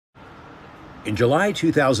In July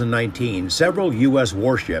 2019, several U.S.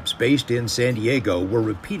 warships based in San Diego were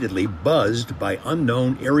repeatedly buzzed by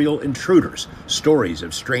unknown aerial intruders. Stories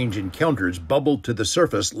of strange encounters bubbled to the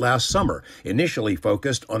surface last summer, initially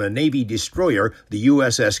focused on a Navy destroyer, the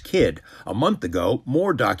USS Kidd. A month ago,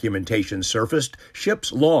 more documentation surfaced,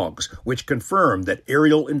 ship's logs, which confirmed that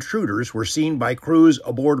aerial intruders were seen by crews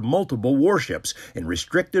aboard multiple warships in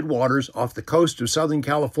restricted waters off the coast of Southern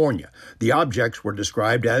California. The objects were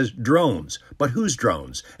described as drones. But whose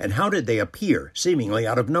drones, and how did they appear, seemingly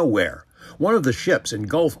out of nowhere? One of the ships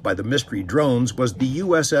engulfed by the mystery drones was the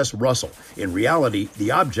USS Russell. In reality,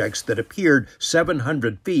 the objects that appeared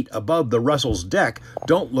 700 feet above the Russell's deck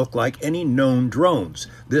don't look like any known drones.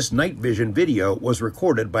 This night vision video was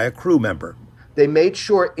recorded by a crew member. They made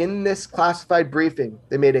sure in this classified briefing,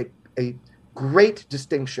 they made a great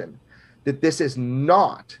distinction that this is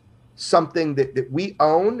not something that we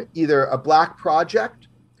own, either a black project.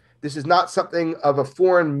 This is not something of a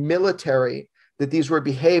foreign military, that these were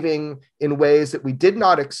behaving in ways that we did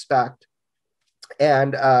not expect,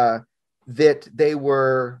 and that they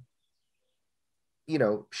were,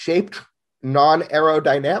 shaped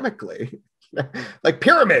non-aerodynamically, like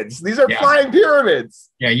pyramids. These are flying pyramids.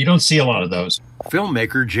 Yeah, you don't see a lot of those.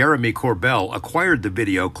 Filmmaker Jeremy Corbell acquired the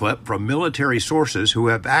video clip from military sources who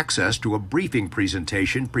have access to a briefing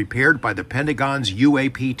presentation prepared by the Pentagon's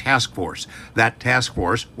UAP task force. That task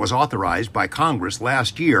force was authorized by Congress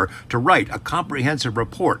last year to write a comprehensive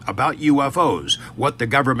report about UFOs, what the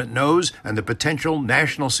government knows, and the potential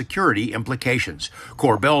national security implications.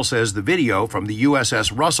 Corbell says the video from the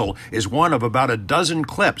USS Russell is one of about a dozen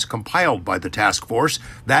clips compiled by the task force.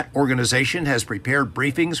 That organization has prepared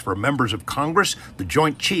briefings for members of Congress, the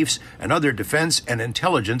Joint Chiefs, and other defense and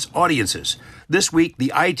intelligence audiences. This week,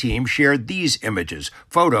 the I-Team shared these images,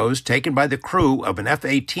 photos taken by the crew of an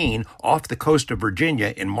F-18 off the coast of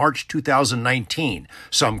Virginia in March 2019.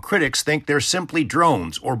 Some critics think they're simply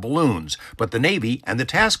drones or balloons, but the Navy and the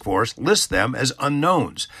task force list them as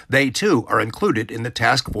unknowns. They, too, are included in the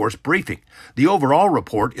task force briefing. The overall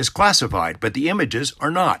report is classified, but the images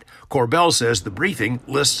are not. Corbell says the briefing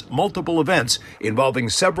lists multiple events involving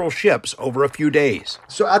several ships over a few days.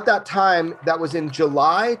 So at that time, that was in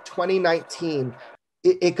July 2019,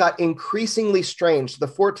 it got increasingly strange. The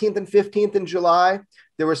 14th and 15th in July,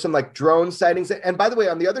 there were some drone sightings. And by the way,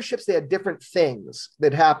 on the other ships, they had different things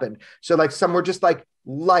that happened. So some were just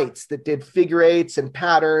lights that did figure eights and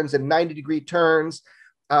patterns and 90-degree turns.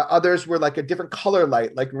 Others were a different color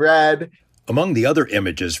light, like red. Among the other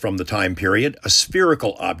images from the time period, a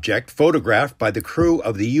spherical object photographed by the crew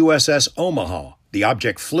of the USS Omaha. The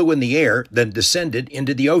object flew in the air, then descended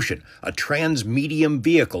into the ocean. A trans-medium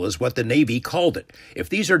vehicle is what the Navy called it. If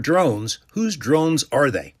these are drones, whose drones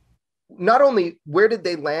are they? Not only where did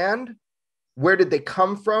they land, where did they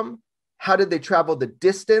come from, how did they travel the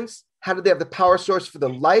distance, how did they have the power source for the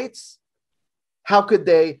lights, how could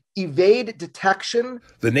they evade detection?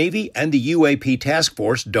 The Navy and the UAP task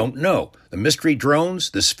force don't know. The mystery drones,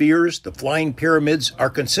 the spheres, the flying pyramids are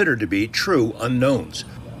considered to be true unknowns.